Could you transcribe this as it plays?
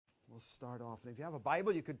start off. And if you have a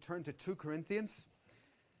Bible, you could turn to 2 Corinthians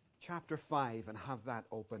chapter 5 and have that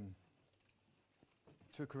open.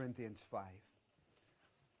 2 Corinthians 5.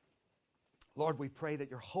 Lord, we pray that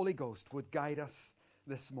your Holy Ghost would guide us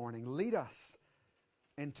this morning. Lead us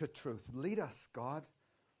into truth. Lead us, God,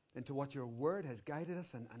 into what your word has guided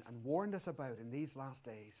us and warned us about in these last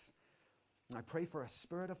days. And I pray for a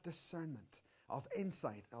spirit of discernment, of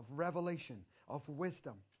insight, of revelation, of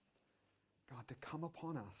wisdom, God, to come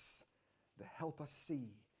upon us, to help us see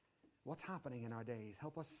what's happening in our days.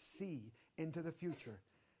 Help us see into the future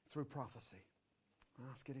through prophecy.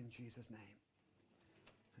 I ask it in Jesus' name.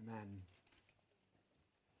 Amen.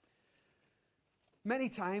 Many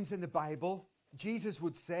times in the Bible, Jesus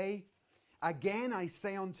would say, "Again I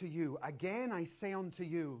say unto you, again I say unto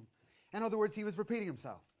you." In other words, he was repeating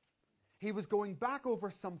himself. He was going back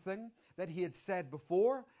over something that he had said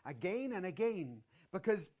before, again and again,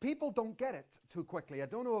 because people don't get it too quickly. I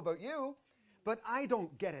don't know about you, but I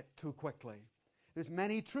don't get it too quickly. There's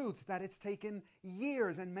many truths that it's taken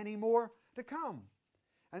years and many more to come.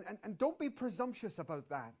 And don't be presumptuous about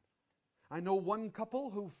that. I know one couple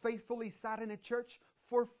who faithfully sat in a church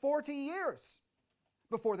for 40 years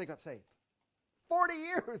before they got saved. 40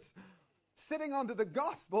 years sitting under the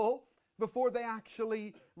gospel before they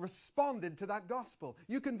actually responded to that gospel.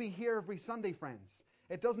 You can be here every Sunday, friends.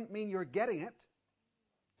 It doesn't mean you're getting it.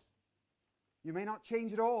 You may not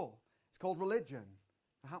change at all. It's called religion.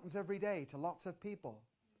 It happens every day to lots of people.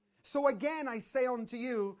 So again, I say unto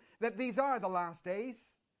you that these are the last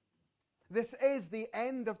days. This is the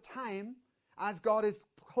end of time, as God has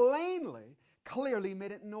clearly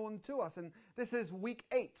made it known to us. And this is week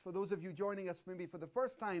 8. For those of you joining us maybe for the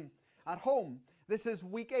first time at home, this is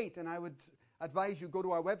week 8. And I would advise you go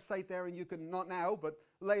to our website there, and you can, not now, but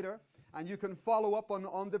later, and you can follow up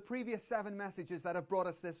on the previous 7 messages that have brought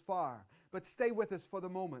us this far. But stay with us for the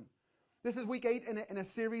moment. This is week 8 in a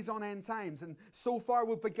series on end times. And so far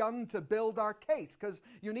we've begun to build our case, because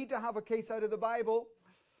you need to have a case out of the Bible,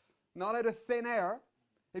 not out of thin air.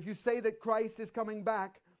 If you say that Christ is coming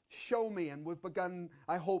back, show me. And we've begun,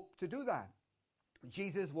 I hope, to do that.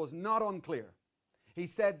 Jesus was not unclear. He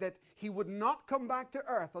said that he would not come back to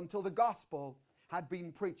earth until the gospel had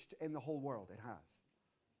been preached in the whole world. It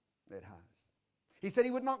has. It has. He said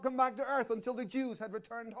he would not come back to earth until the Jews had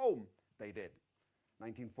returned home. They did.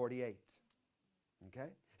 1948. Okay?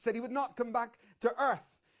 Said he would not come back to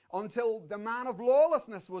earth until the man of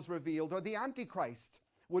lawlessness was revealed, or the Antichrist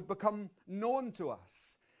would become known to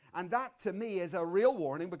us. And that, to me, is a real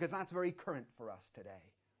warning, because that's very current for us today.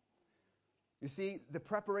 You see, the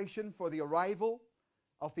preparation for the arrival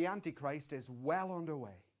of the Antichrist is well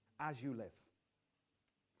underway as you live.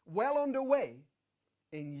 Well underway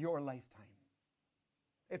in your lifetime.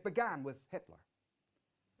 It began with Hitler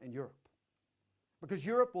in Europe. Because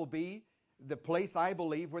Europe will be the place, I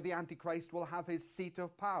believe, where the Antichrist will have his seat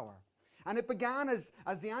of power. And it began as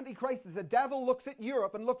the Antichrist, as the devil looks at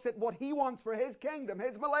Europe and looks at what he wants for his kingdom,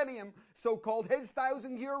 his millennium, so-called, his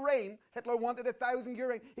 1,000-year reign. Hitler wanted a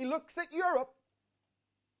 1,000-year reign. He looks at Europe,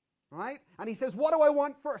 right? And he says, what do I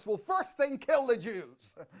want first? Well, first thing, kill the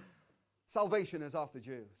Jews. Salvation is of the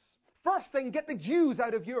Jews. First thing, get the Jews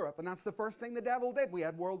out of Europe. And that's the first thing the devil did. We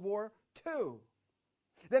had World War II.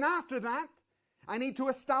 Then after that, I need to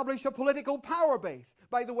establish a political power base.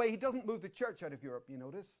 By the way, he doesn't move the church out of Europe, you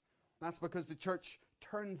notice. That's because the church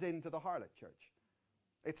turns into the harlot church.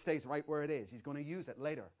 It stays right where it is. He's going to use it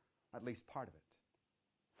later, at least part of it.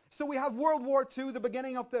 So we have World War II, the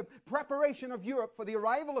beginning of the preparation of Europe for the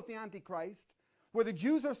arrival of the Antichrist, where the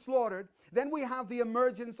Jews are slaughtered. Then we have the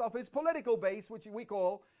emergence of his political base, which we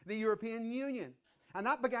call the European Union. And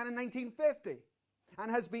that began in 1950 and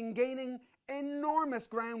has been gaining enormous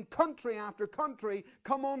ground. Country after country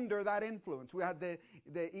come under that influence. We had the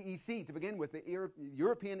EEC to begin with, the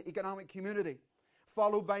European Economic Community,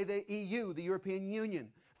 followed by the EU, the European Union,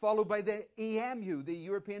 followed by the EMU, the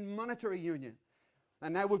European Monetary Union.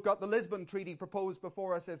 And now we've got the Lisbon Treaty proposed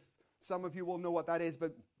before us, if some of you will know what that is,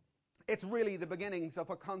 but it's really the beginnings of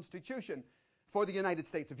a constitution for the United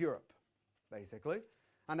States of Europe, basically.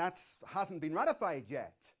 And that hasn't been ratified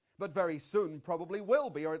yet, but very soon probably will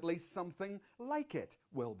be, or at least something like it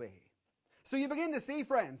will be. So you begin to see,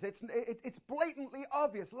 friends, it's blatantly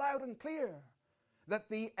obvious, loud and clear, that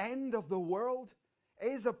the end of the world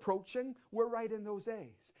is approaching. We're right in those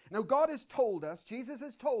days. Now God has told us, Jesus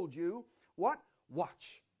has told you, what?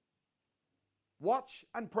 Watch. Watch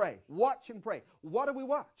and pray. Watch and pray. What do we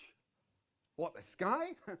watch? What, the sky?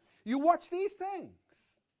 You watch these things.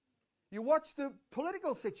 You watch the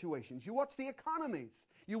political situations. You watch the economies.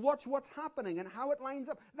 You watch what's happening and how it lines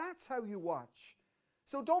up. That's how you watch.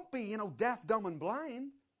 So don't be, deaf, dumb, and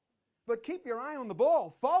blind. But keep your eye on the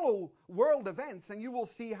ball. Follow world events, and you will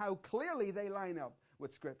see how clearly they line up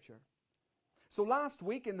with Scripture. So last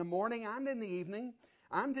week, in the morning and in the evening,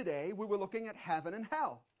 and today, we were looking at heaven and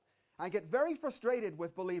hell. I get very frustrated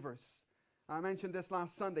with believers. I mentioned this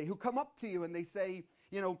last Sunday, who come up to you and they say,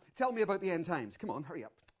 tell me about the end times. Come on, hurry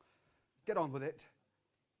up. Get on with it.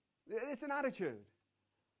 It's an attitude.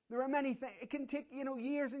 There are many things. It can take,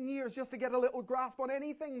 years and years just to get a little grasp on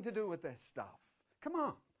anything to do with this stuff. Come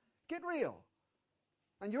on, get real.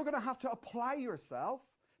 And you're going to have to apply yourself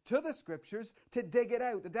to the Scriptures to dig it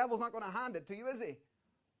out. The devil's not going to hand it to you, is he?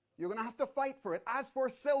 You're going to have to fight for it. As for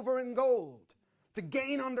silver and gold, to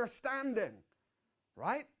gain understanding.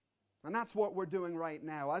 Right? And that's what we're doing right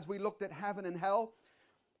now. As we looked at heaven and hell,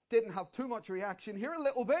 didn't have too much reaction here, a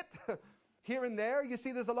little bit. Here and there, you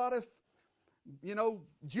see there's a lot of,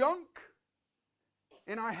 junk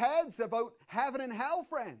in our heads about heaven and hell,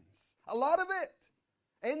 friends. A lot of it.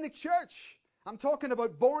 In the church, I'm talking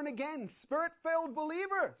about born again, Spirit-filled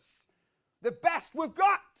believers. The best we've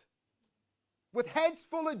got. With heads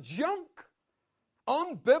full of junk.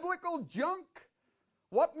 Unbiblical junk.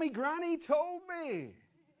 What me granny told me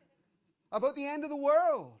about the end of the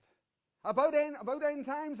world. About end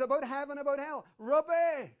times, about heaven, about hell.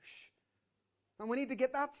 Rubbish. And we need to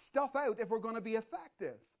get that stuff out if we're going to be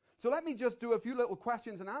effective. So let me just do a few little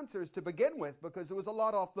questions and answers to begin with, because there was a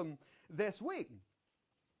lot of them this week.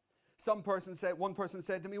 One person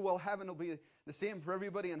said to me, well, heaven will be the same for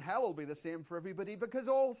everybody and hell will be the same for everybody because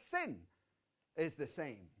all sin is the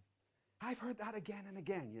same. I've heard that again and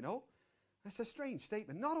again, That's a strange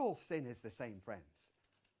statement. Not all sin is the same, friends.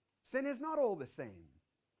 Sin is not all the same.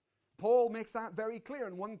 Paul makes that very clear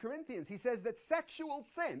in 1 Corinthians. He says that sexual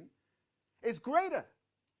sin is greater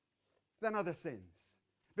than other sins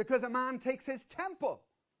because a man takes his temple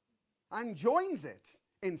and joins it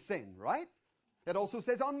in sin, right? It also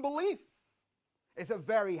says unbelief is a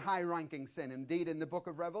very high-ranking sin. Indeed, in the book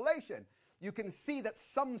of Revelation, you can see that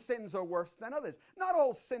some sins are worse than others. Not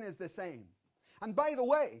all sin is the same. And by the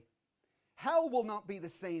way, hell will not be the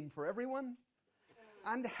same for everyone,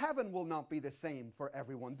 and heaven will not be the same for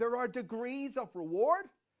everyone. There are degrees of reward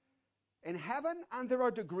in heaven, and there are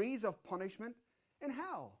degrees of punishment in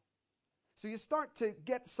hell. So you start to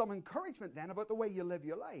get some encouragement then about the way you live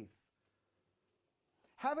your life.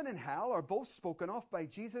 Heaven and hell are both spoken of by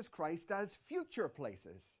Jesus Christ as future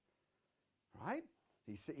places. Right?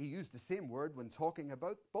 He used the same word when talking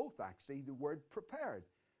about both, actually, the word prepared.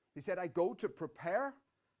 He said, I go to prepare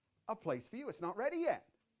a place for you. It's not ready yet.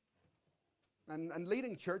 And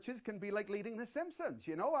leading churches can be like leading the Simpsons.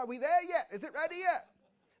 Are we there yet? Is it ready yet?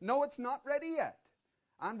 No, it's not ready yet.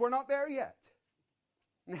 And we're not there yet.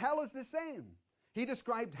 And hell is the same. He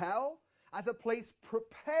described hell as a place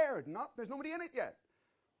prepared. There's nobody in it yet.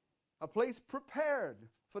 A place prepared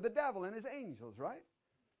for the devil and his angels, right?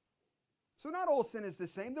 So not all sin is the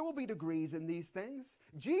same. There will be degrees in these things.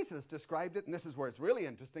 Jesus described it, and this is where it's really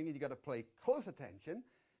interesting, and you've got to pay close attention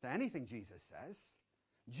to anything Jesus says.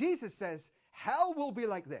 Jesus says, hell will be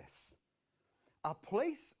like this, a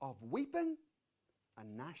place of weeping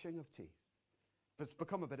and gnashing of teeth. But it's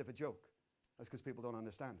become a bit of a joke. That's because people don't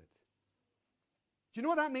understand it. Do you know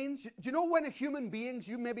what that means? Do you know when a human being's,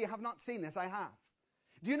 you maybe have not seen this, I have.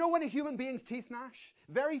 Do you know when a human being's teeth gnash?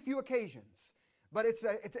 Very few occasions. But it's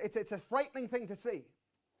a frightening thing to see.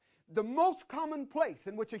 The most common place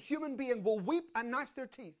in which a human being will weep and gnash their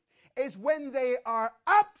teeth is when they are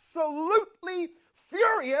absolutely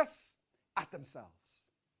furious at themselves.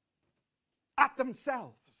 At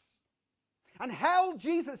themselves. And hell,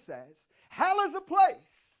 Jesus says, hell is a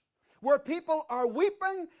place where people are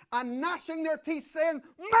weeping and gnashing their teeth saying,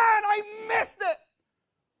 man, I missed it.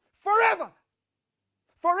 Forever.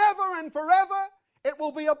 Forever and forever, it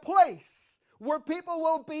will be a place where people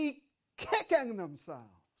will be kicking themselves.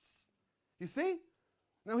 You see?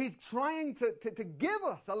 Now he's trying to give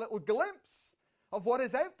us a little glimpse of what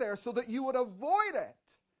is out there so that you would avoid it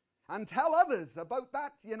and tell others about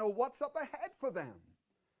that, what's up ahead for them.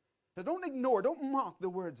 So don't mock the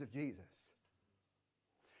words of Jesus.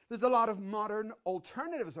 There's a lot of modern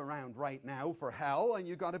alternatives around right now for hell, and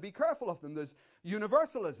you've got to be careful of them. There's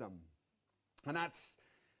universalism, and that's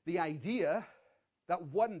the idea that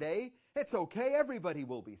one day it's okay, everybody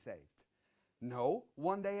will be saved. No,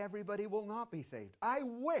 one day everybody will not be saved. I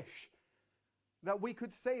wish that we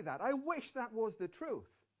could say that. I wish that was the truth.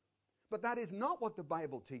 But that is not what the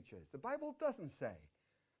Bible teaches. The Bible doesn't say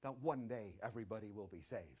that one day everybody will be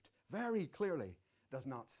saved. Very clearly does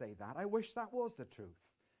not say that. I wish that was the truth.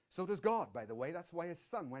 So does God, by the way. That's why his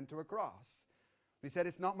son went to a cross. He said,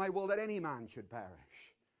 it's not my will that any man should perish.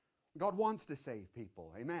 God wants to save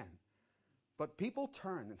people. Amen. But people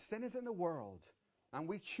turn, and sin is in the world, and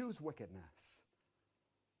we choose wickedness.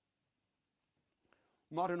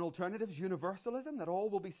 Modern alternatives, universalism, that all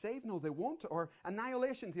will be saved. No, they won't. Or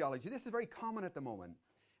annihilation theology. This is very common at the moment.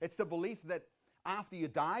 It's the belief that after you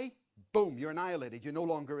die, boom, you're annihilated. You no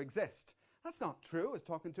longer exist. That's not true. I was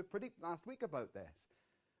talking to Pradeep last week about this.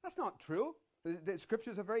 That's not true. The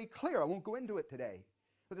scriptures are very clear. I won't go into it today.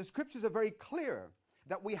 But the scriptures are very clear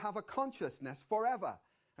that we have a consciousness forever.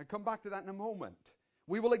 I'll come back to that in a moment.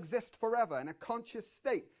 We will exist forever in a conscious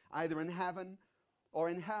state, either in heaven or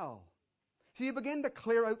in hell. So you begin to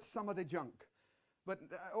clear out some of the junk. But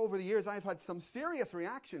over the years, I've had some serious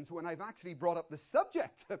reactions when I've actually brought up the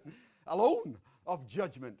subject alone of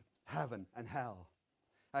judgment, heaven, and hell.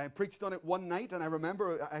 I preached on it one night, and I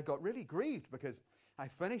remember I got really grieved because I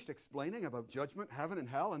finished explaining about judgment, heaven, and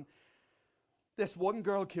hell, and this one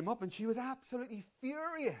girl came up, and she was absolutely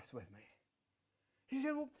furious with me. She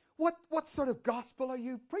said, well, what sort of gospel are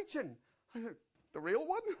you preaching? I said, the real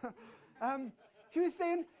one? She was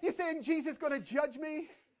saying, you're saying Jesus is going to judge me?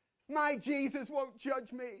 My Jesus won't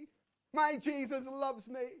judge me. My Jesus loves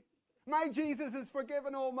me. My Jesus has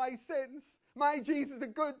forgiven all my sins. My Jesus is a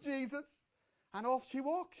good Jesus. And off she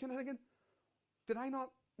walks. And I'm thinking, did I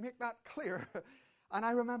not make that clear? And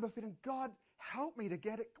I remember feeling, God, help me to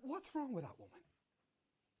get it. What's wrong with that woman?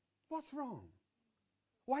 What's wrong?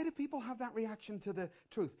 Why do people have that reaction to the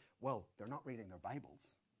truth? Well, they're not reading their Bibles.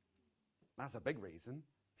 That's a big reason.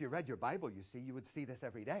 If you read your Bible, you see, you would see this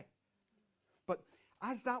every day. But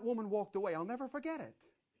as that woman walked away, I'll never forget it.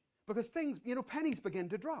 Because things, pennies begin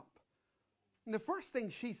to drop. And the first thing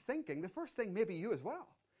she's thinking, the first thing maybe you as well,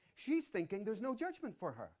 she's thinking there's no judgment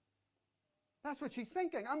for her. That's what she's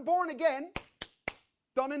thinking. I'm born again,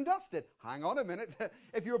 done and dusted. Hang on a minute.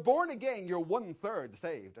 If you're born again, you're 1/3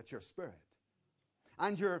 saved. That's your spirit.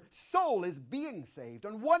 And your soul is being saved.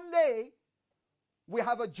 And one day, we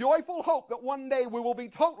have a joyful hope that one day we will be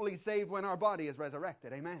totally saved when our body is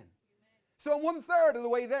resurrected. Amen. So I'm 1/3 of the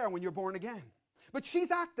way there when you're born again. But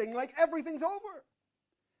she's acting like everything's over.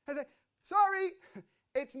 I say, sorry,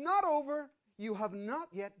 it's not over. You have not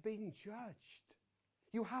yet been judged.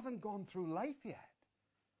 You haven't gone through life yet.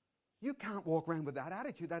 You can't walk around with that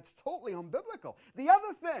attitude. That's totally unbiblical. The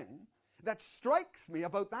other thing that strikes me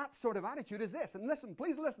about that sort of attitude is this, and listen,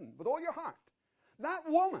 please listen with all your heart. That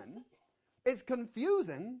woman is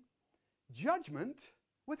confusing judgment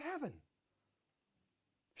with heaven.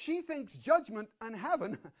 She thinks judgment and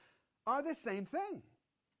heaven are the same thing.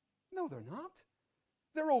 No, they're not.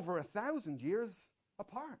 They're over 1,000 years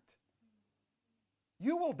apart.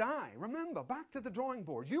 You will die. Remember, back to the drawing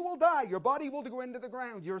board. You will die. Your body will go into the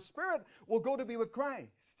ground. Your spirit will go to be with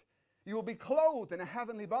Christ. You will be clothed in a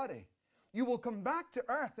heavenly body. You will come back to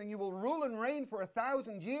earth and you will rule and reign for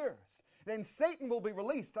 1,000 years. Then Satan will be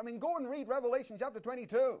released. I mean, go and read Revelation chapter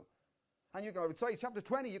 22. And you go, sorry, chapter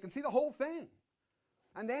 20, you can see the whole thing.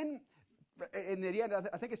 And then, in the end,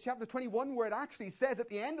 I think it's chapter 21, where it actually says at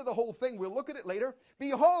the end of the whole thing, we'll look at it later,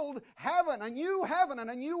 behold, heaven and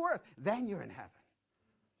a new earth. Then you're in heaven.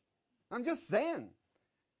 I'm just saying.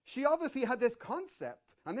 She obviously had this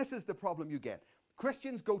concept, and this is the problem you get.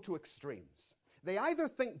 Christians go to extremes. They either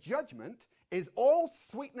think judgment is all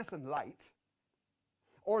sweetness and light,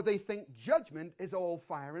 or they think judgment is all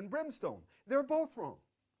fire and brimstone. They're both wrong.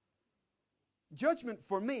 Judgment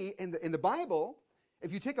for me, in the Bible,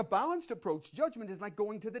 if you take a balanced approach, judgment is like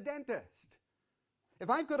going to the dentist. If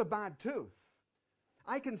I've got a bad tooth,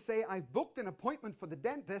 I can say I've booked an appointment for the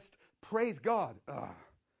dentist, praise God. Ugh.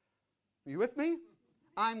 Are you with me?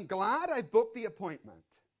 I'm glad I booked the appointment.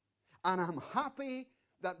 And I'm happy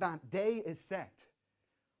that that day is set.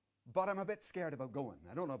 But I'm a bit scared about going.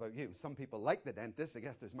 I don't know about you. Some people like the dentist. I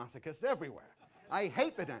guess there's masochists everywhere. I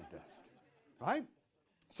hate the dentist. Right?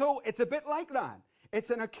 So it's a bit like that.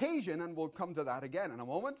 It's an occasion, and we'll come to that again in a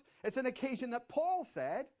moment. It's an occasion that Paul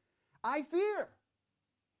said, I fear.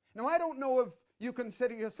 Now, I don't know if you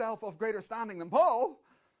consider yourself of greater standing than Paul.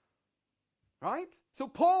 Right? So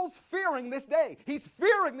Paul's fearing this day. He's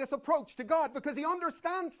fearing this approach to God because he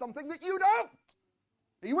understands something that you don't.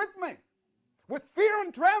 Are you with me? With fear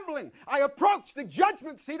and trembling, I approach the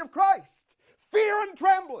judgment seat of Christ. Fear and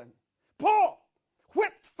trembling. Paul,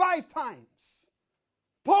 whipped 5 times.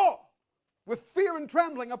 Paul, with fear and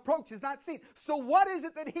trembling, approaches that seat. So what is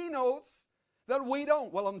it that he knows that we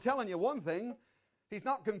don't? Well, I'm telling you one thing. He's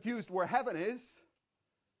not confused where heaven is.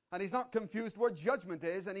 And he's not confused where judgment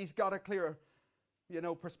is. And he's got a clear,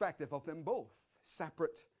 perspective of them both.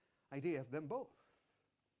 Separate idea of them both.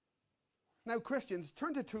 Now, Christians,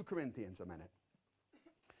 turn to 2 Corinthians a minute.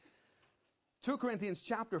 2 Corinthians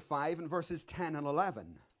chapter 5 and verses 10 and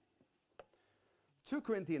 11. 2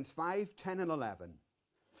 Corinthians 5, 10 and 11.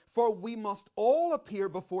 For we must all appear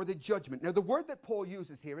before the judgment. Now, the word that Paul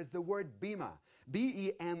uses here is the word bema,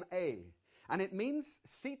 B-E-M-A, and it means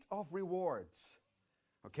seat of rewards.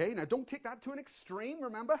 Okay, now don't take that to an extreme,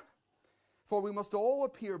 remember? For we must all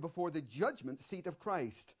appear before the judgment seat of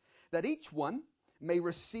Christ, that each one may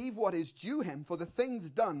receive what is due him for the things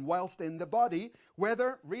done whilst in the body,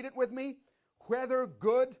 whether, read it with me, whether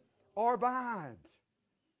good or bad.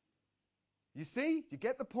 You see? You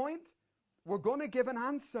get the point? We're going to give an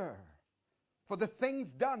answer for the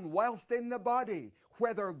things done whilst in the body,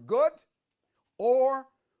 whether good or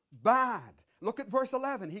bad. Look at verse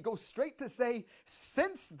 11. He goes straight to say,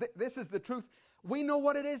 since this is the truth, we know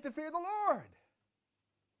what it is to fear the Lord.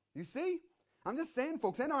 You see? I'm just saying,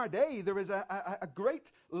 folks, in our day, there is a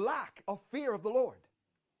great lack of fear of the Lord.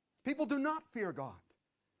 People do not fear God.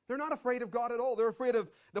 They're not afraid of God at all. They're afraid of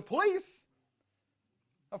the police,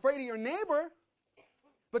 afraid of your neighbor,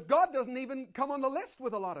 but God doesn't even come on the list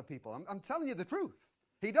with a lot of people. I'm telling you the truth.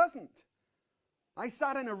 He doesn't. I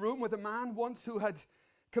sat in a room with a man once who had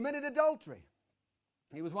committed adultery.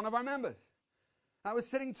 He was one of our members. I was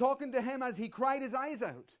sitting talking to him as he cried his eyes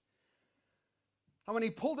out. And when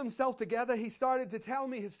he pulled himself together, he started to tell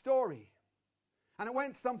me his story. And it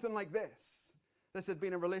went something like this. This had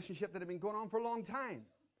been a relationship that had been going on for a long time.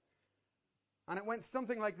 And it went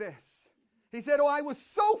something like this. He said, oh, I was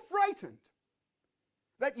so frightened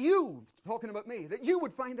that you, talking about me, that you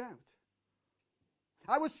would find out.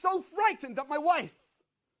 I was so frightened that my wife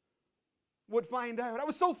would find out. I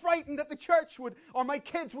was so frightened that the church would, or my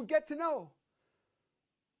kids would get to know.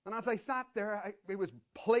 And as I sat there, it was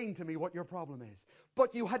plain to me what your problem is.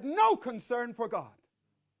 But you had no concern for God.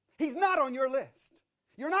 He's not on your list.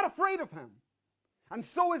 You're not afraid of him. And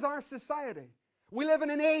so is our society. We live in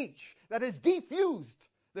an age that has defused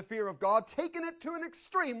the fear of God, taken it to an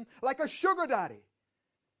extreme like a sugar daddy.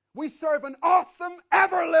 We serve an awesome,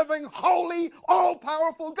 ever-living, holy,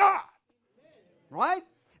 all-powerful God. Right?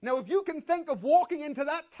 Now, if you can think of walking into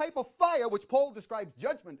that type of fire, which Paul describes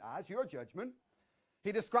judgment as, your judgment,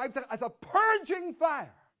 he describes it as a purging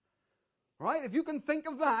fire. Right? If you can think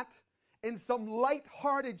of that in some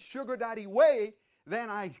light-hearted sugar daddy way, then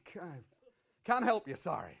I can't help you,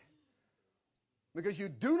 sorry. Because you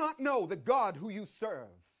do not know the God who you serve.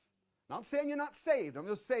 Not saying you're not saved. I'm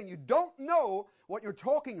just saying you don't know what you're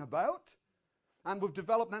talking about. And we've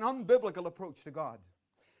developed an unbiblical approach to God.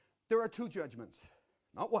 There are two judgments.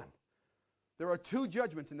 Not one. There are two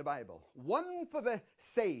judgments in the Bible. One for the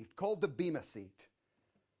saved, called the Bema seat.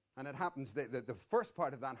 And it happens, the first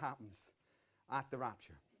part of that happens at the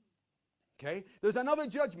rapture. Okay? There's another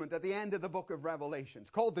judgment at the end of the book of Revelation. It's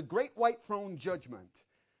called the Great White Throne Judgment.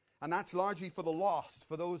 And that's largely for the lost,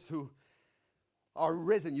 for those who are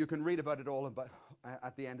risen. You can read about it all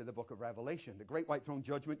at the end of the book of Revelation. The Great White Throne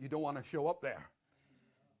Judgment, you don't want to show up there.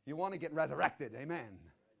 You want to get resurrected, amen,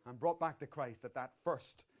 and brought back to Christ at that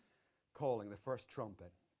first calling, the first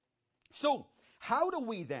trumpet. So, how do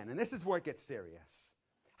we then, and this is where it gets serious,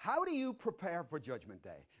 how do you prepare for Judgment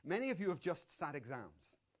Day? Many of you have just sat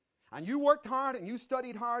exams. And you worked hard and you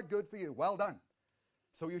studied hard, good for you, well done.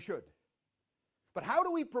 So you should. But how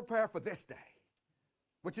do we prepare for this day,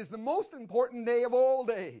 which is the most important day of all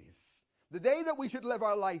days, the day that we should live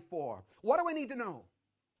our life for? What do I need to know?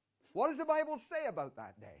 What does the Bible say about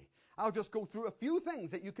that day? I'll just go through a few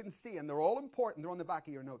things that you can see, and they're all important. They're on the back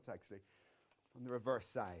of your notes, actually, on the reverse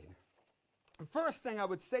side. The first thing I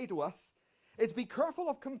would say to us is be careful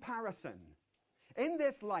of comparison. In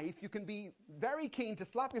this life, you can be very keen to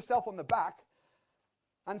slap yourself on the back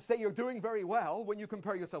and say you're doing very well when you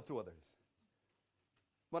compare yourself to others.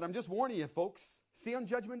 But I'm just warning you, folks, see, on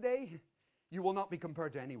Judgment Day, you will not be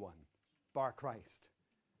compared to anyone bar Christ.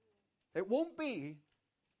 It won't be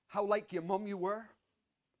how like your mum you were,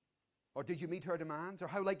 or did you meet her demands, or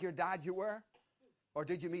how like your dad you were, or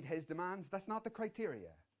did you meet his demands. That's not the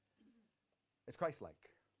criteria. It's Christ-like.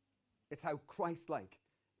 It's how Christ-like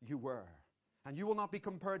you were. And you will not be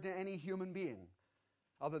compared to any human being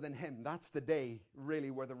other than him. That's the day,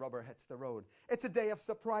 really, where the rubber hits the road. It's a day of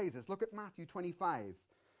surprises. Look at Matthew 25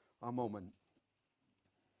 a moment.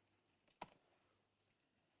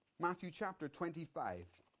 Matthew chapter 25.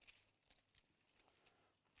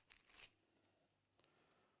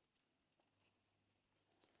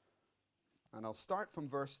 And I'll start from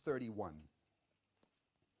verse 31.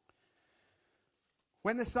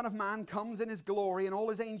 When the Son of Man comes in his glory and all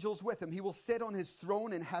his angels with him, he will sit on his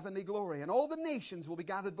throne in heavenly glory, and all the nations will be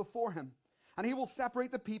gathered before him. And he will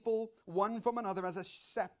separate the people one from another as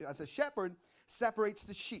a shepherd separates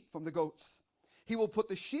the sheep from the goats. He will put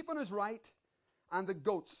the sheep on his right and the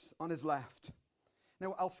goats on his left.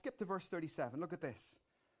 Now, I'll skip to verse 37. Look at this.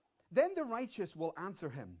 Then the righteous will answer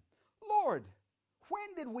him, Lord,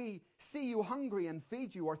 when did we see you hungry and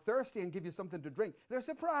feed you, or thirsty and give you something to drink? They're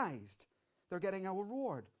surprised. They're getting a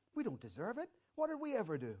reward. We don't deserve it. What did we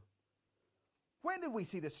ever do? When did we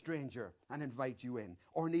see the stranger and invite you in,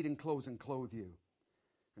 or needing clothes and clothe you?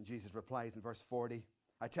 And Jesus replies in verse 40,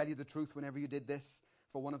 I tell you the truth, whenever you did this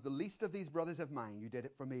for one of the least of these brothers of mine, you did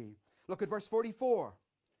it for me. Look at verse 44.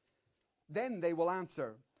 Then they will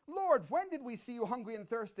answer, Lord, when did we see you hungry and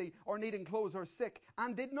thirsty, or needing clothes, or sick,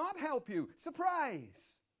 and did not help you?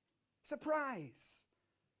 Surprise! Surprise!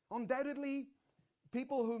 Undoubtedly,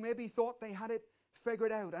 people who maybe thought they had it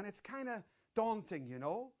figured out, and it's kind of daunting, you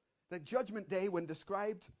know, that Judgment Day, when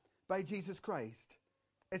described by Jesus Christ,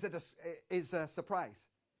 is a surprise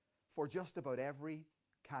for just about every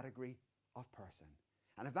category of person.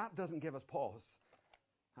 And if that doesn't give us pause,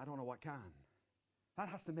 I don't know what can. That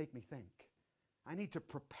has to make me think. I need to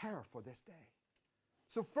prepare for this day.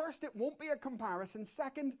 So first, it won't be a comparison.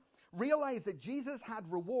 Second, realize that Jesus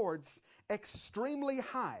had rewards extremely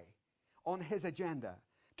high on his agenda.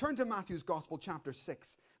 Turn to Matthew's Gospel, chapter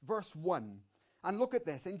 6, verse 1, and look at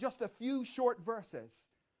this. In just a few short verses,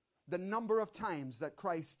 the number of times that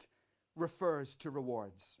Christ refers to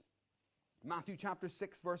rewards. Matthew chapter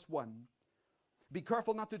 6, verse 1. Be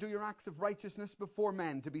careful not to do your acts of righteousness before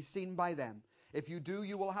men, to be seen by them. If you do,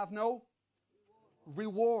 you will have no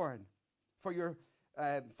reward for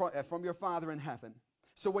from your Father in heaven.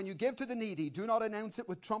 So when you give to the needy, do not announce it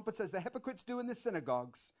with trumpets as the hypocrites do in the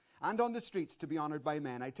synagogues and on the streets to be honored by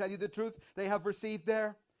men. I tell you the truth, they have received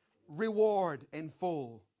their reward in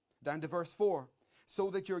full. Down to verse 4. So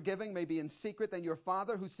that your giving may be in secret, then your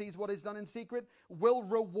Father who sees what is done in secret will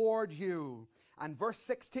reward you. And verse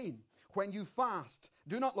 16. When you fast,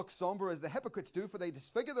 do not look somber as the hypocrites do, for they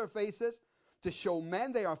disfigure their faces to show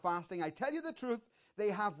men they are fasting. I tell you the truth, they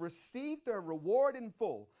have received their reward in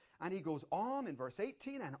full. And he goes on in verse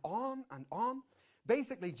 18 and on and on.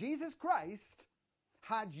 Basically, Jesus Christ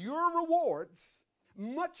had your rewards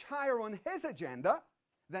much higher on his agenda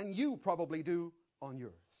than you probably do on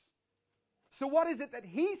yours. So what is it that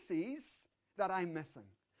he sees that I'm missing?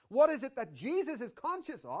 What is it that Jesus is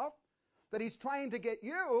conscious of that he's trying to get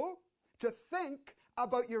you to think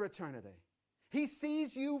about your eternity? He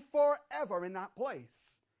sees you forever in that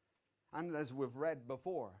place. And as we've read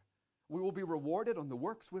before, we will be rewarded on the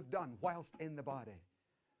works we've done whilst in the body.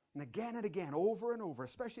 And again, over and over,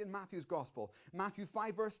 especially in Matthew's Gospel. Matthew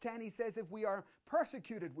 5 verse 10, he says, if we are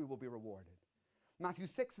persecuted, we will be rewarded. Matthew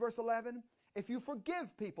 6 verse 11, if you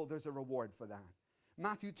forgive people, there's a reward for that.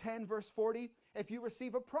 Matthew 10 verse 40, if you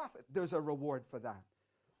receive a prophet, there's a reward for that.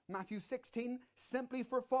 Matthew 16, simply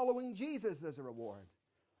for following Jesus, there's a reward.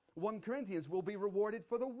 1 Corinthians will be rewarded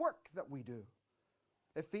for the work that we do.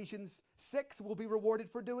 Ephesians 6 will be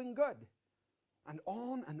rewarded for doing good. And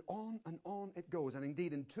on and on and on it goes. And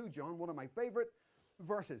indeed in 2 John, one of my favorite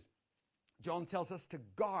verses, John tells us to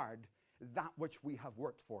guard that which we have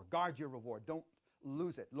worked for. Guard your reward. Don't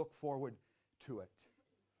lose it. Look forward to it.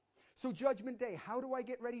 So Judgment Day, how do I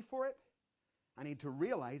get ready for it? I need to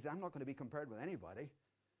realize I'm not going to be compared with anybody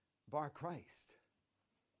bar Christ.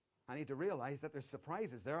 I need to realize that there's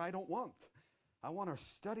surprises there I don't want. I want to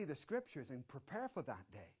study the scriptures and prepare for that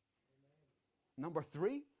day. Amen. Number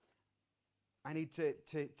 3, I need to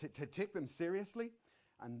take them seriously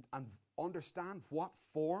and understand what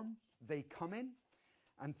form they come in.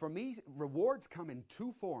 And for me, rewards come in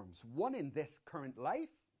 2 forms. One in this current life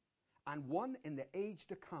and one in the age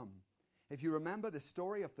to come. If you remember the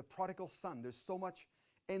story of the prodigal son, there's so much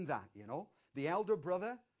in that, you know. The elder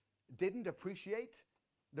brother didn't appreciate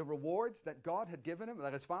the rewards that God had given him,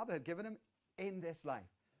 that his father had given him in this life.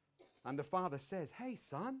 And the father says, hey,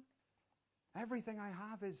 son, everything I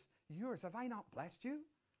have is yours. Have I not blessed you?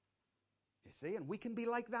 You see, and we can be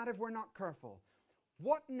like that if we're not careful.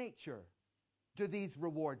 What nature do these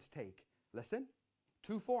rewards take? Listen,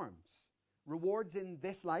 2 forms. Rewards in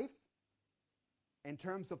this life, in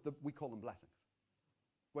terms of we call them blessings.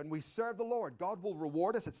 When we serve the Lord, God will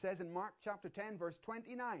reward us. It says in Mark chapter 10, verse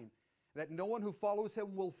 29, that no one who follows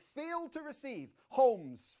him will fail to receive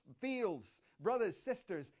homes, fields, brothers,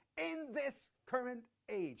 sisters, in this current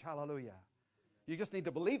age. Hallelujah. You just need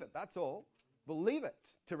to believe it, that's all. Believe it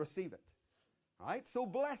to receive it. All right, so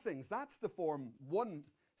blessings, that's the form, one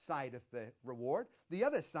side of the reward. The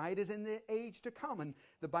other side is in the age to come, and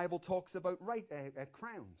the Bible talks about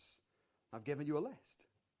crowns. I've given you a list.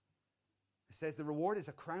 It says the reward is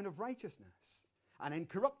a crown of righteousness, an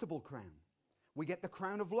incorruptible crown. We get the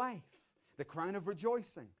crown of life, the crown of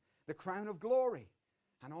rejoicing, the crown of glory,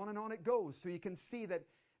 and on it goes. So you can see that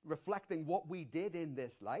reflecting what we did in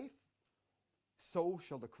this life, so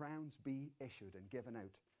shall the crowns be issued and given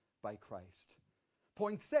out by Christ.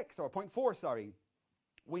 Point 4,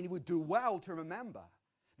 we would do well to remember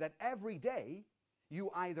that every day you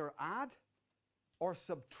either add or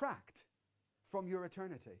subtract from your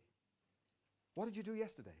eternity. What did you do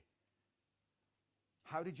yesterday?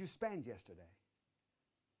 How did you spend yesterday?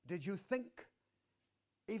 Did you think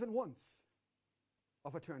even once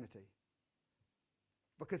of eternity?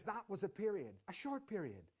 Because that was a period, a short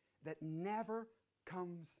period, that never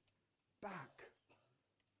comes back.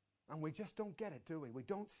 And we just don't get it, do we? We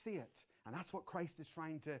don't see it. And that's what Christ is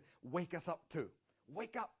trying to wake us up to.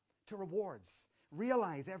 Wake up to rewards.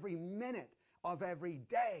 Realize every minute of every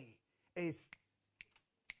day is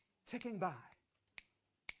ticking by.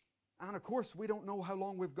 And of course, we don't know how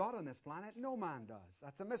long we've got on this planet. No man does.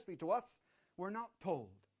 That's a mystery to us. We're not told.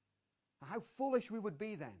 How foolish we would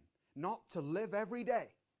be then not to live every day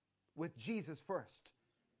with Jesus first.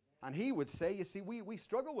 And he would say, you see, we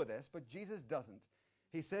struggle with this, but Jesus doesn't.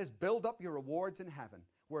 He says, build up your rewards in heaven,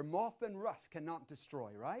 where moth and rust cannot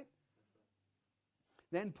destroy, right?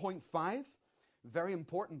 Then point 5, very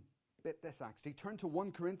important bit this actually. Turn to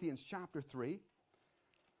 1 Corinthians chapter 3.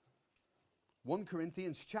 1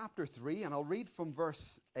 Corinthians chapter 3, and I'll read from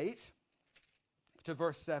verse 8 to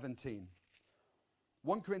verse 17.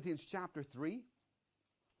 1 Corinthians chapter 3.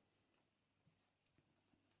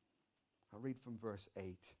 I'll read from verse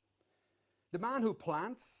 8. The man who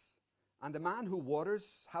plants and the man who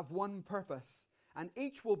waters have one purpose, and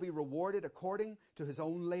each will be rewarded according to his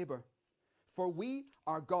own labor. For we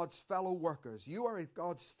are God's fellow workers. You are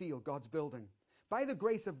God's field, God's building. By the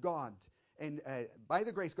grace of God, by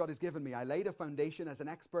the grace God has given me, I laid a foundation as an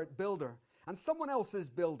expert builder, and someone else is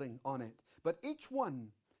building on it. But each one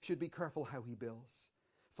should be careful how he builds.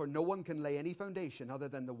 For no one can lay any foundation other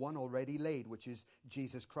than the one already laid, which is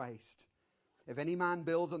Jesus Christ. If any man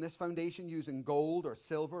builds on this foundation using gold or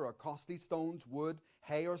silver or costly stones, wood,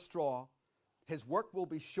 hay or straw, his work will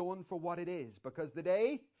be shown for what it is, because the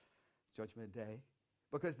day, judgment day,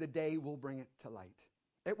 because the day will bring it to light.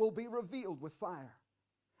 It will be revealed with fire,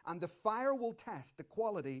 and the fire will test the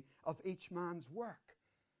quality of each man's work.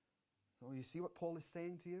 So you see what Paul is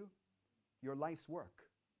saying to you? Your life's work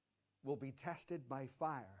will be tested by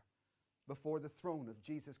fire before the throne of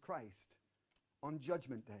Jesus Christ on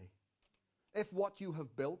Judgment Day. If what you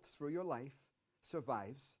have built through your life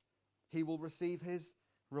survives, he will receive his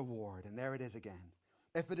reward. And there it is again.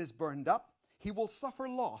 If it is burned up, he will suffer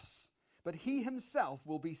loss, but he himself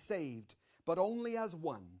will be saved, but only as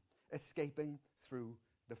one escaping through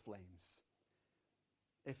the flames.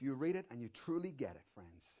 If you read it and you truly get it,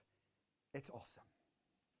 friends, it's awesome.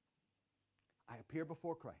 I appear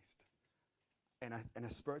before Christ in a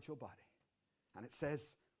spiritual body, and it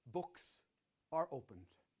says books are opened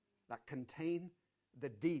that contain the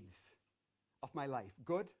deeds of my life,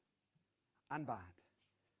 good and bad.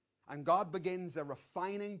 And God begins a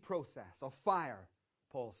refining process of fire,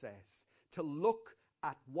 Paul says, to look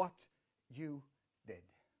at what you did.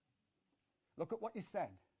 Look at what you said.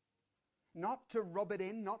 Not to rub it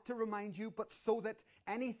in, not to remind you, but so that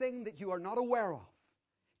anything that you are not aware of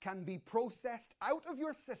can be processed out of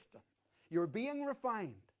your system. You're being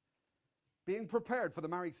refined, being prepared for the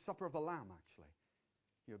marriage supper of the Lamb, actually.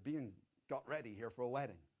 You're being got ready here for a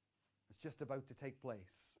wedding. It's just about to take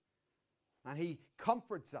place. And he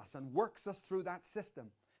comforts us and works us through that system,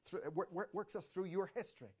 works us through your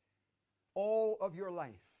history, all of your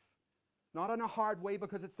life. Not in a hard way,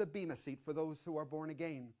 because it's the bema seat for those who are born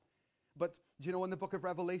again. But do you know in the book of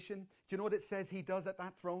Revelation, do you know what it says he does at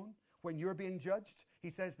that throne when you're being judged? He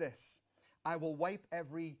says this, I will wipe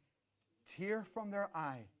every tear from their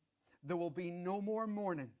eye. There will be no more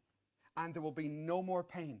mourning, and there will be no more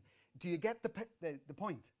pain. Do you get the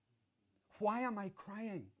point? Why am I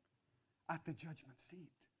crying at the judgment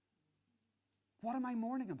seat? What am I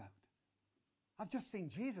mourning about? I've just seen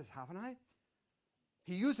Jesus, haven't I?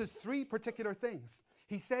 He uses 3 particular things.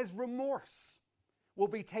 He says remorse will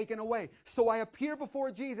be taken away. So I appear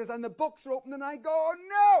before Jesus and the books are open and I go, oh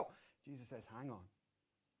no! Jesus says, hang on.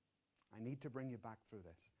 I need to bring you back through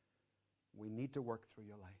this. We need to work through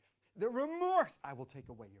your life. The remorse, I will take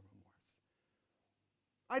away your remorse.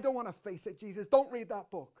 I don't want to face it, Jesus. Don't read that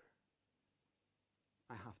book.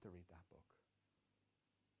 I have to read that book.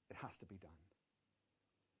 It has to be done.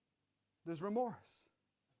 There's remorse.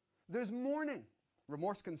 There's mourning.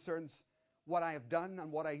 Remorse concerns what I have done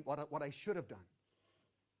and what I should have done.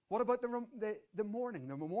 What about the mourning?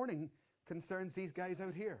 The mourning concerns these guys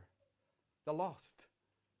out here, the lost,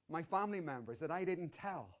 my family members that I didn't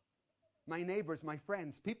tell, my neighbors, my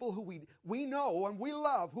friends, people who we know and we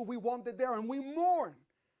love, who we wanted there, and we mourn.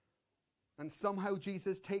 And somehow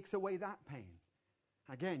Jesus takes away that pain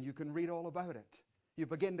Again, you can read all about it. You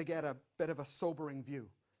begin to get a bit of a sobering view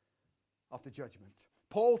of the judgment.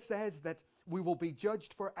 Paul says that we will be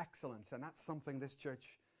judged for excellence, and that's something this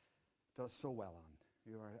church does so well on.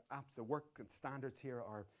 The work and standards here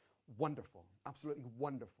are wonderful, absolutely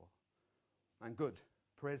wonderful and good.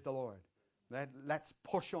 Praise the Lord. Let's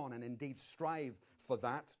push on and indeed strive for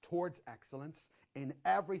that, towards excellence in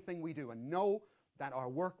everything we do, and know that our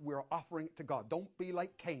work, we're offering it to God. Don't be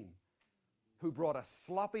like Cain, who brought a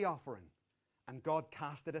sloppy offering, and God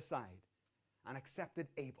cast it aside and accepted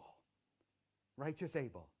Abel, righteous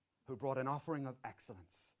Abel, who brought an offering of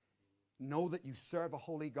excellence. Know that you serve a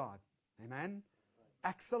holy God. Amen?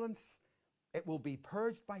 Excellence, it will be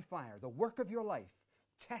purged by fire. The work of your life,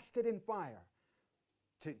 tested in fire,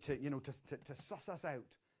 to suss us out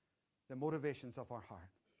the motivations of our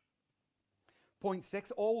heart. Point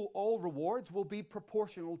 6, all rewards will be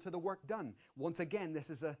proportional to the work done. Once again, this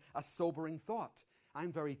is a sobering thought.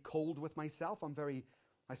 I'm very cold with myself. I'm very,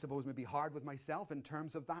 I suppose, maybe hard with myself in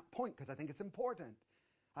terms of that point, because I think it's important.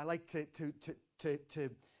 I like to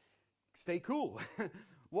stay cool.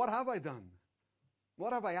 What have I done?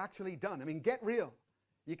 What have I actually done? I mean, get real.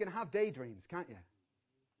 You can have daydreams, can't you?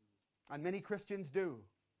 And many Christians do.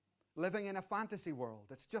 Living in a fantasy world.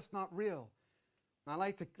 It's just not real. I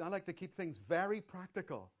like to keep things very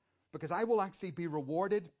practical, because I will actually be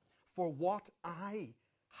rewarded for what I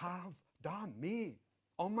have done, me,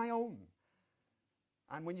 on my own.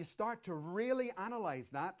 And when you start to really analyze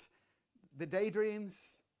that, the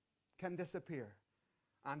daydreams can disappear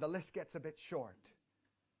and the list gets a bit short.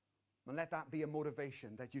 And let that be a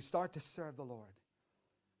motivation that you start to serve the Lord.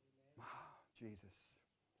 Wow, Jesus.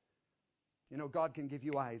 You know, God can give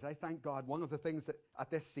you eyes. I thank God. One of the things that at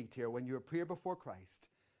this seat here, when you appear before Christ,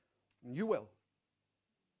 and you will,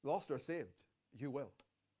 lost or saved, you will.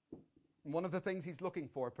 And one of the things he's looking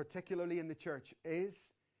for, particularly in the church,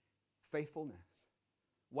 is faithfulness.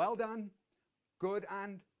 Well done, good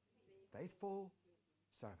and faithful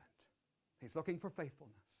servant. He's looking for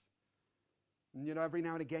faithfulness. And you know, every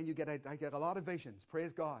now and again I get a lot of visions.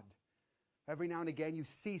 Praise God. Every now and again you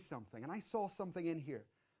see something. And I saw something in here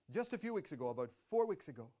just a few weeks ago, about 4 weeks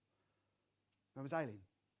ago. That was Eileen.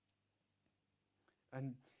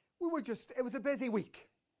 And it was a busy week.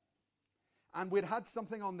 And we'd had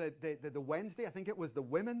something on the Wednesday, I think it was the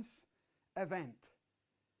women's event.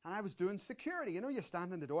 And I was doing security. You know, you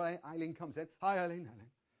stand in the door, Eileen comes in. Hi, Eileen.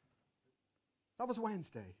 That was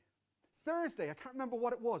Wednesday. Thursday, I can't remember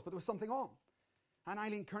what it was, but there was something on. And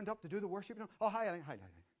Eileen turned up to do the worship. Oh, hi, Eileen. Hi,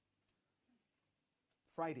 Eileen.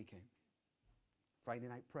 Friday came. Friday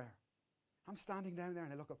night prayer. I'm standing down there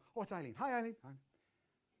and I look up. Oh, it's Eileen. Hi, Eileen. Hi.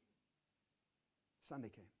 Sunday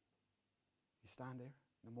came. You stand there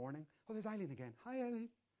in the morning. Oh, there's Eileen again. Hi, Eileen.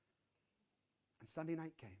 And Sunday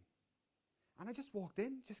night came. And I just walked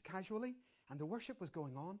in, just casually, and the worship was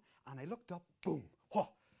going on, and I looked up, boom. Whoa.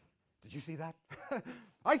 Did you see that?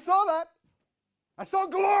 I saw that. I saw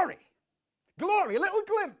glory. Glory, a little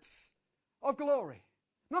glimpse of glory.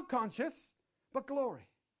 Not conscious, but glory.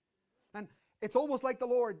 And it's almost like the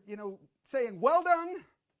Lord, you know, saying, well done,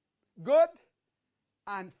 good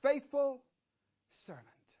and faithful servant.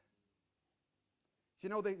 You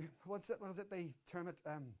know, what was it they term it?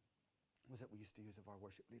 What was it we used to use of our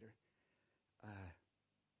worship leader?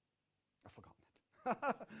 I've forgotten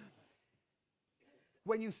it.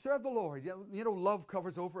 When you serve the Lord, you know, love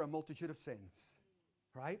covers over a multitude of sins,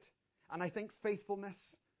 right? And I think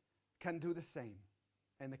faithfulness can do the same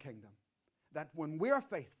in the kingdom. That when we are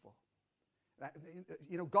faithful, that,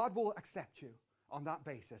 you know, God will accept you on that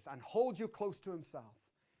basis and hold you close to himself.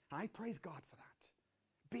 And I praise God for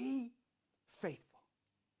that. Be faithful.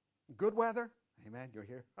 Good weather, amen, you're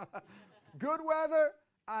here. Good weather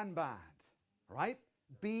and bad, right?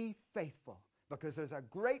 Be faithful, because there's a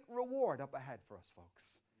great reward up ahead for us,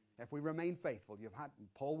 folks. If we remain faithful,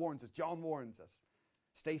 Paul warns us, John warns us,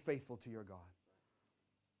 stay faithful to your God.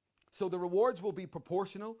 So the rewards will be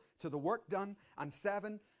proportional to the work done. And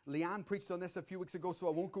 7, Leanne preached on this a few weeks ago, so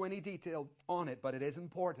I won't go any detail on it, but it is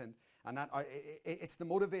important. And that it's the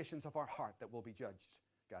motivations of our heart that will be judged,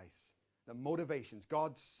 guys. The motivations.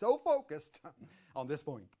 God's so focused on this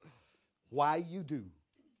point. Why you do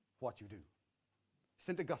what you do.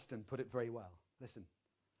 St. Augustine put it very well. Listen,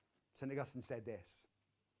 St. Augustine said this: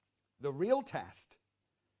 the real test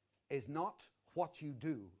is not what you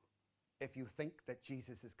do if you think that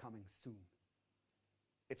Jesus is coming soon.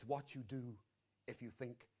 It's what you do if you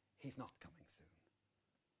think he's not coming soon.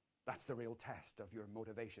 That's the real test of your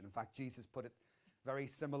motivation. In fact, Jesus put it very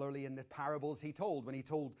similarly in the parables he told, when he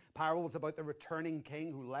told parables about the returning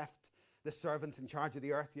king who left the servants in charge of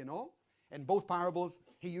the earth, you know. In both parables,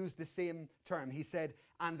 he used the same term. He said,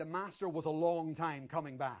 and the master was a long time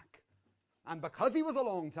coming back. And because he was a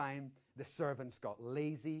long time, the servants got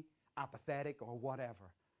lazy, apathetic, or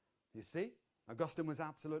whatever. You see? Augustine was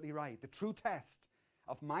absolutely right. The true test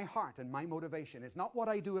of my heart and my motivation is not what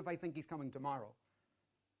I do if I think he's coming tomorrow.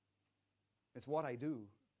 It's what I do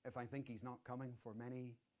if I think he's not coming for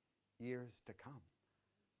many years to come.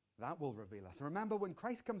 That will reveal us. And remember, when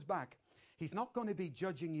Christ comes back, he's not going to be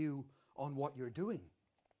judging you on what you're doing.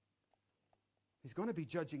 He's going to be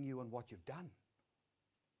judging you on what you've done.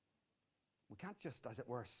 We can't just, as it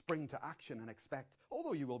were, spring to action and expect,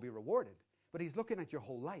 although you will be rewarded, but he's looking at your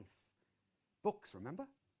whole life. Books, remember?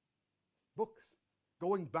 Books.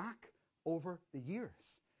 Going back over the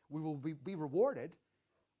years. We will be rewarded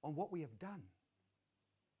on what we have done.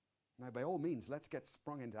 Now, by all means, let's get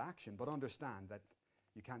sprung into action, but understand that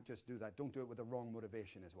you can't just do that. Don't do it with the wrong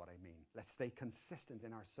motivation, is what I mean. Let's stay consistent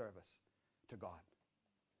in our service to God.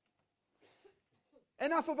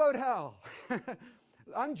 Enough about hell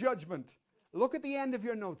and judgment. Look at the end of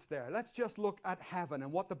your notes there. Let's just look at heaven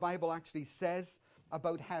and what the Bible actually says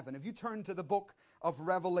about heaven. If you turn to the book of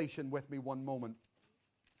Revelation with me one moment.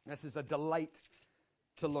 This is a delight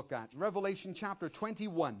to look at. Revelation chapter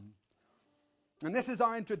 21. And this is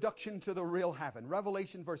our introduction to the real heaven.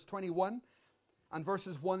 Revelation verse 21 and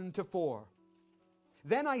verses 1 to 4.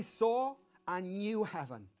 Then I saw a new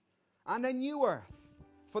heaven and a new earth.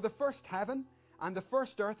 For the first heaven and the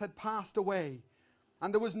first earth had passed away,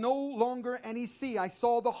 and there was no longer any sea. I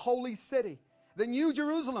saw the holy city, the new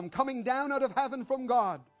Jerusalem, coming down out of heaven from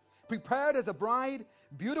God, prepared as a bride,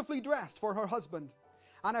 beautifully dressed for her husband.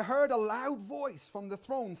 And I heard a loud voice from the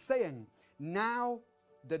throne saying, now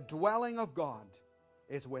the dwelling of God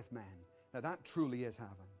is with men. Now that truly is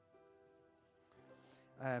heaven.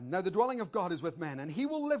 Now the dwelling of God is with men, and he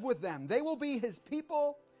will live with them. They will be his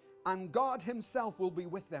people, and God himself will be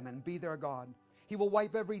with them and be their God. He will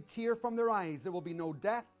wipe every tear from their eyes. There will be no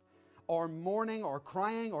death, or mourning, or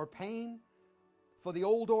crying, or pain, for the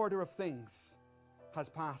old order of things has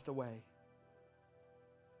passed away.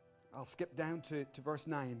 I'll skip down to verse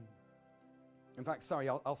 9. In fact, sorry,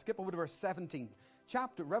 I'll skip over to verse 17.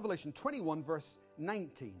 Revelation 21, verse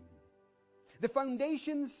 19. The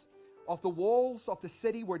foundations of the walls of the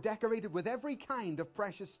city were decorated with every kind of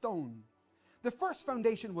precious stone. The first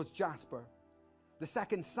foundation was jasper, the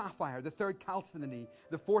second sapphire, the third chalcedony,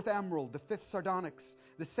 the fourth emerald, the fifth sardonyx,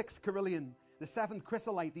 the sixth carnelian, the seventh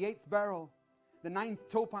chrysolite, the eighth beryl, the ninth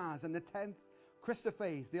topaz, and the 10th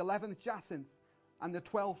chrysoprase, the 11th jacinth, and the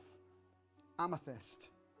 12th amethyst.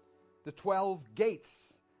 The 12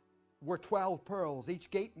 gates were 12 pearls, each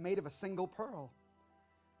gate made of a single pearl.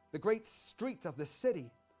 The great street of the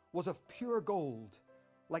city was of pure gold,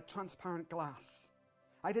 like transparent glass.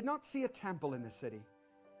 I did not see a temple in the city,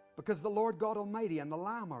 because the Lord God Almighty and the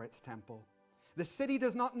Lamb are its temple. The city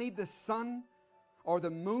does not need the sun or the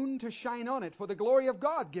moon to shine on it, for the glory of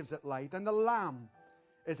God gives it light, and the Lamb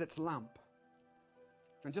is its lamp.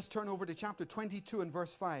 And just turn over to chapter 22 and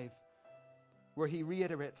verse 5, where he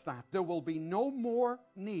reiterates that. There will be no more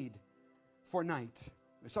need for night.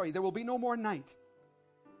 Sorry, there will be no more night.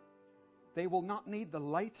 They will not need the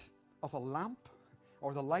light of a lamp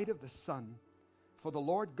or the light of the sun, for the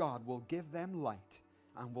Lord God will give them light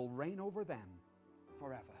and will reign over them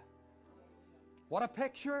forever. What a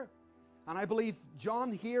picture. And I believe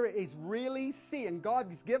John here is really seeing,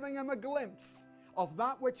 God's giving him a glimpse of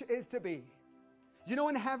that which is to be. You know,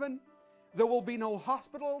 in heaven, there will be no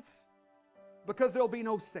hospitals because there will be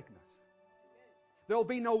no sickness. There will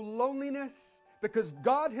be no loneliness because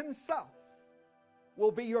God himself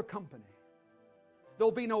will be your company. There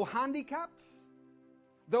will be no handicaps.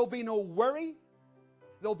 There will be no worry.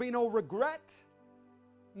 There will be no regret,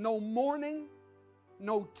 no mourning,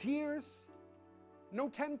 no tears, no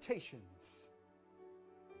temptations.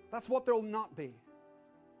 That's what there will not be.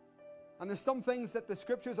 And there's some things that the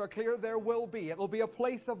scriptures are clear there will be. It will be a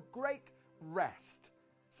place of great rest,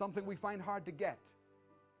 something we find hard to get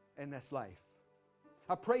in this life.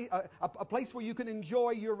 A place where you can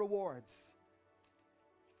enjoy your rewards.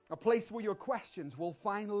 A place where your questions will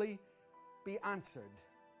finally be answered.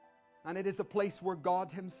 And it is a place where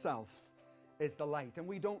God himself is the light. And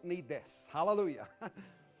we don't need this. Hallelujah.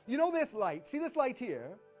 You know this light? See this light here?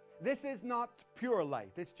 This is not pure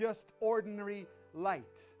light. It's just ordinary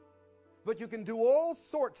light. But you can do all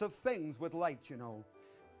sorts of things with light, you know.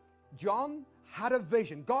 John had a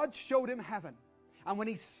vision. God showed him heaven. And when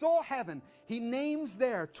he saw heaven, he names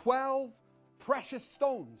there 12 precious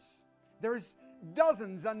stones. There's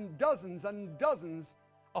dozens and dozens and dozens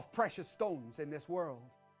of precious stones in this world.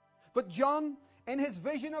 But John, in his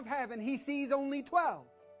vision of heaven, he sees only 12.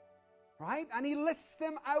 Right? And he lists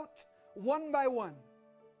them out one by one.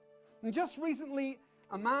 And just recently,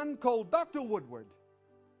 a man called Dr. Woodward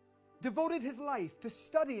devoted his life to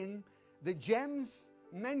studying the gems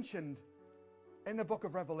mentioned in the book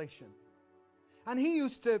of Revelation. And he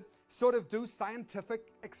used to sort of do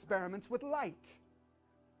scientific experiments with light.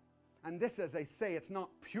 And this, as I say, it's not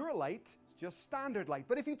pure light, it's just standard light.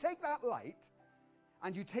 But if you take that light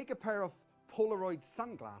and you take a pair of Polaroid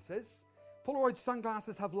sunglasses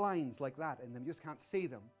have lines like that in them, you just can't see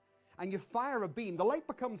them. And you fire a beam, the light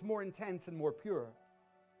becomes more intense and more pure.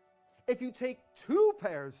 If you take two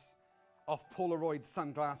pairs of Polaroid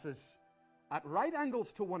sunglasses at right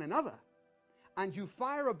angles to one another, and you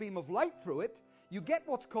fire a beam of light through it, you get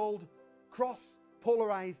what's called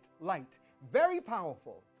cross-polarized light. Very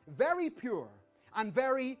powerful, very pure, and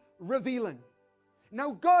very revealing.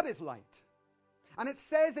 Now, God is light. And it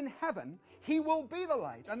says in heaven, He will be the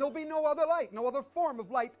light. And there'll be no other light, no other form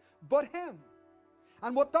of light but Him.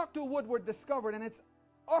 And what Dr. Woodward discovered, and it's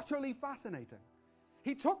utterly fascinating,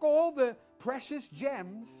 he took all the precious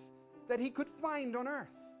gems that he could find on earth,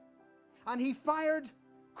 and he fired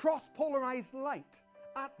cross-polarized light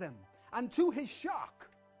at them. And to his shock,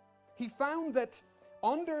 he found that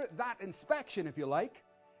under that inspection, if you like,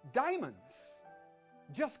 diamonds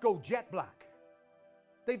just go jet black.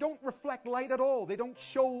 They don't reflect light at all. They don't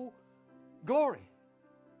show glory.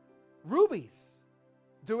 Rubies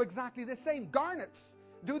do exactly the same. Garnets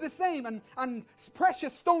do the same. And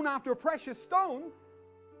precious stone after precious stone,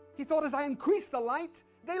 he thought, as I increase the light,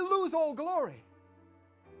 they lose all glory.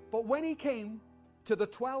 But when he came to the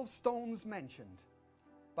 12 stones mentioned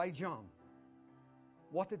by John,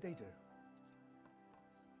 what did they do?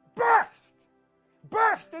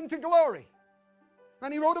 Burst into glory.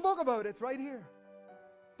 And he wrote a book about it. It's right here.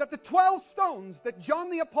 That the 12 stones that John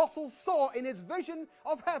the Apostle saw in his vision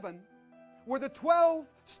of heaven were the 12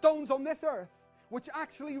 stones on this earth which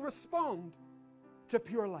actually respond to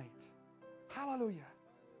pure light. Hallelujah.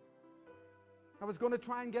 I was going to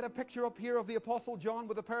try and get a picture up here of the Apostle John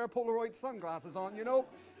with a pair of Polaroid sunglasses on,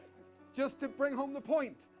 just to bring home the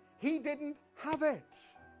point. He didn't have it.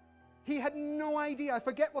 He had no idea. I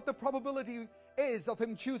forget what the probability is of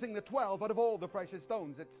him choosing the 12 out of all the precious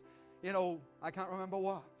stones. It's, I can't remember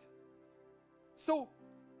what. So,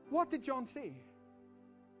 what did John see?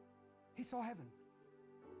 He saw heaven.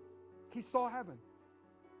 He saw heaven.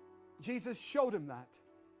 Jesus showed him that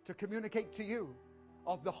to communicate to you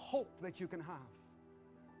of the hope that you can have.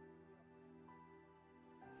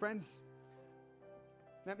 Friends,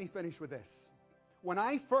 let me finish with this. When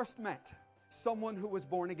I first met someone who was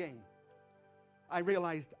born again, I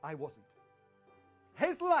realized I wasn't.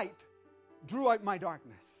 His light drew out my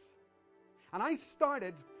darkness. And I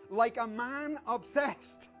started like a man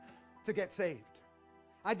obsessed to get saved.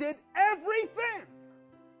 I did everything.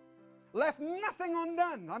 Left nothing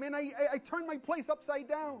undone. I turned my place upside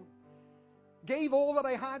down. Gave all that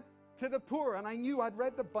I had to the poor. And I knew, I'd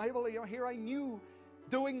read the Bible. Here I knew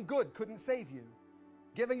doing good couldn't save you.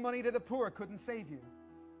 Giving money to the poor couldn't save you.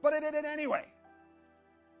 But I did it anyway.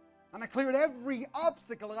 And I cleared every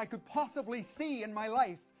obstacle that I could possibly see in my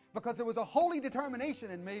life because there was a holy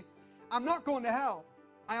determination in me. I'm not going to hell.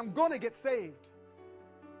 I am going to get saved.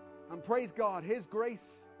 And praise God, His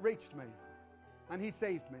grace reached me and He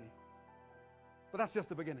saved me. But that's just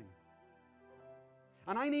the beginning.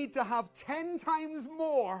 And I need to have 10 times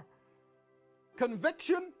more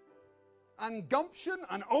conviction and gumption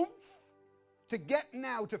and oomph to get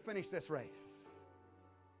now to finish this race.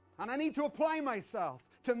 And I need to apply myself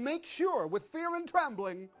to make sure, with fear and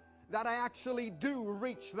trembling, that I actually do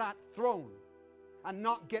reach that throne and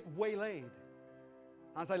not get waylaid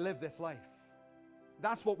as I live this life.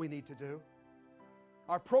 That's what we need to do.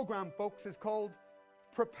 Our program, folks, is called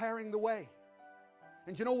Preparing the Way.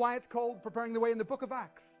 And do you know why it's called Preparing the Way? In the book of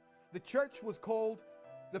Acts, the church was called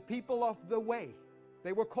the people of the way.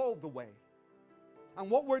 They were called the way. And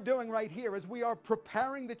what we're doing right here is we are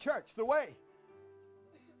preparing the church, the way,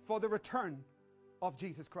 for the return of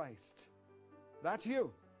Jesus Christ. That's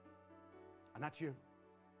you. And that's you.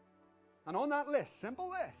 And on that list, simple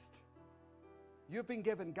list, you've been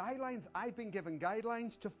given guidelines, I've been given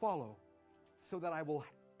guidelines to follow so that I will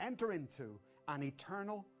enter into an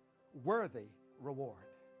eternal, worthy reward.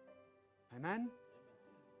 Amen?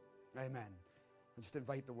 Amen. I'll just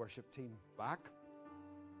invite the worship team back.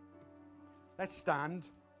 Let's stand.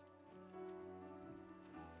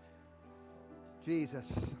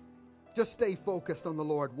 Jesus, just stay focused on the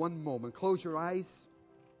Lord one moment. Close your eyes.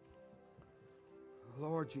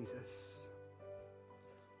 Lord Jesus.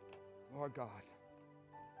 Lord God.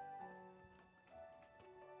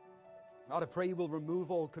 God, I pray you will remove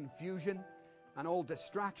all confusion and all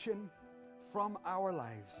distraction from our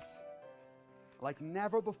lives. Like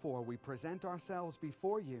never before, we present ourselves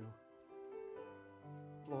before you.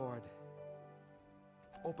 Lord,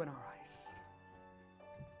 open our eyes.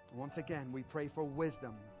 Once again, we pray for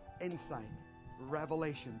wisdom, insight,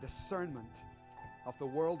 revelation, discernment of the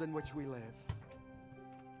world in which we live.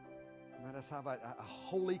 Let us have a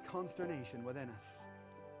holy consternation within us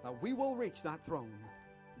that we will reach that throne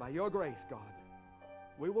by your grace, God.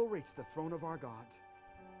 We will reach the throne of our God.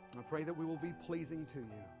 I pray that we will be pleasing to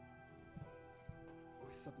you.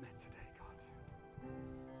 We submit today, God.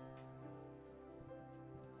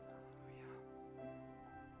 Hallelujah.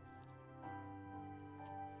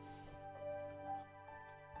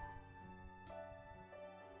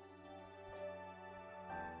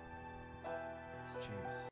 Jesus.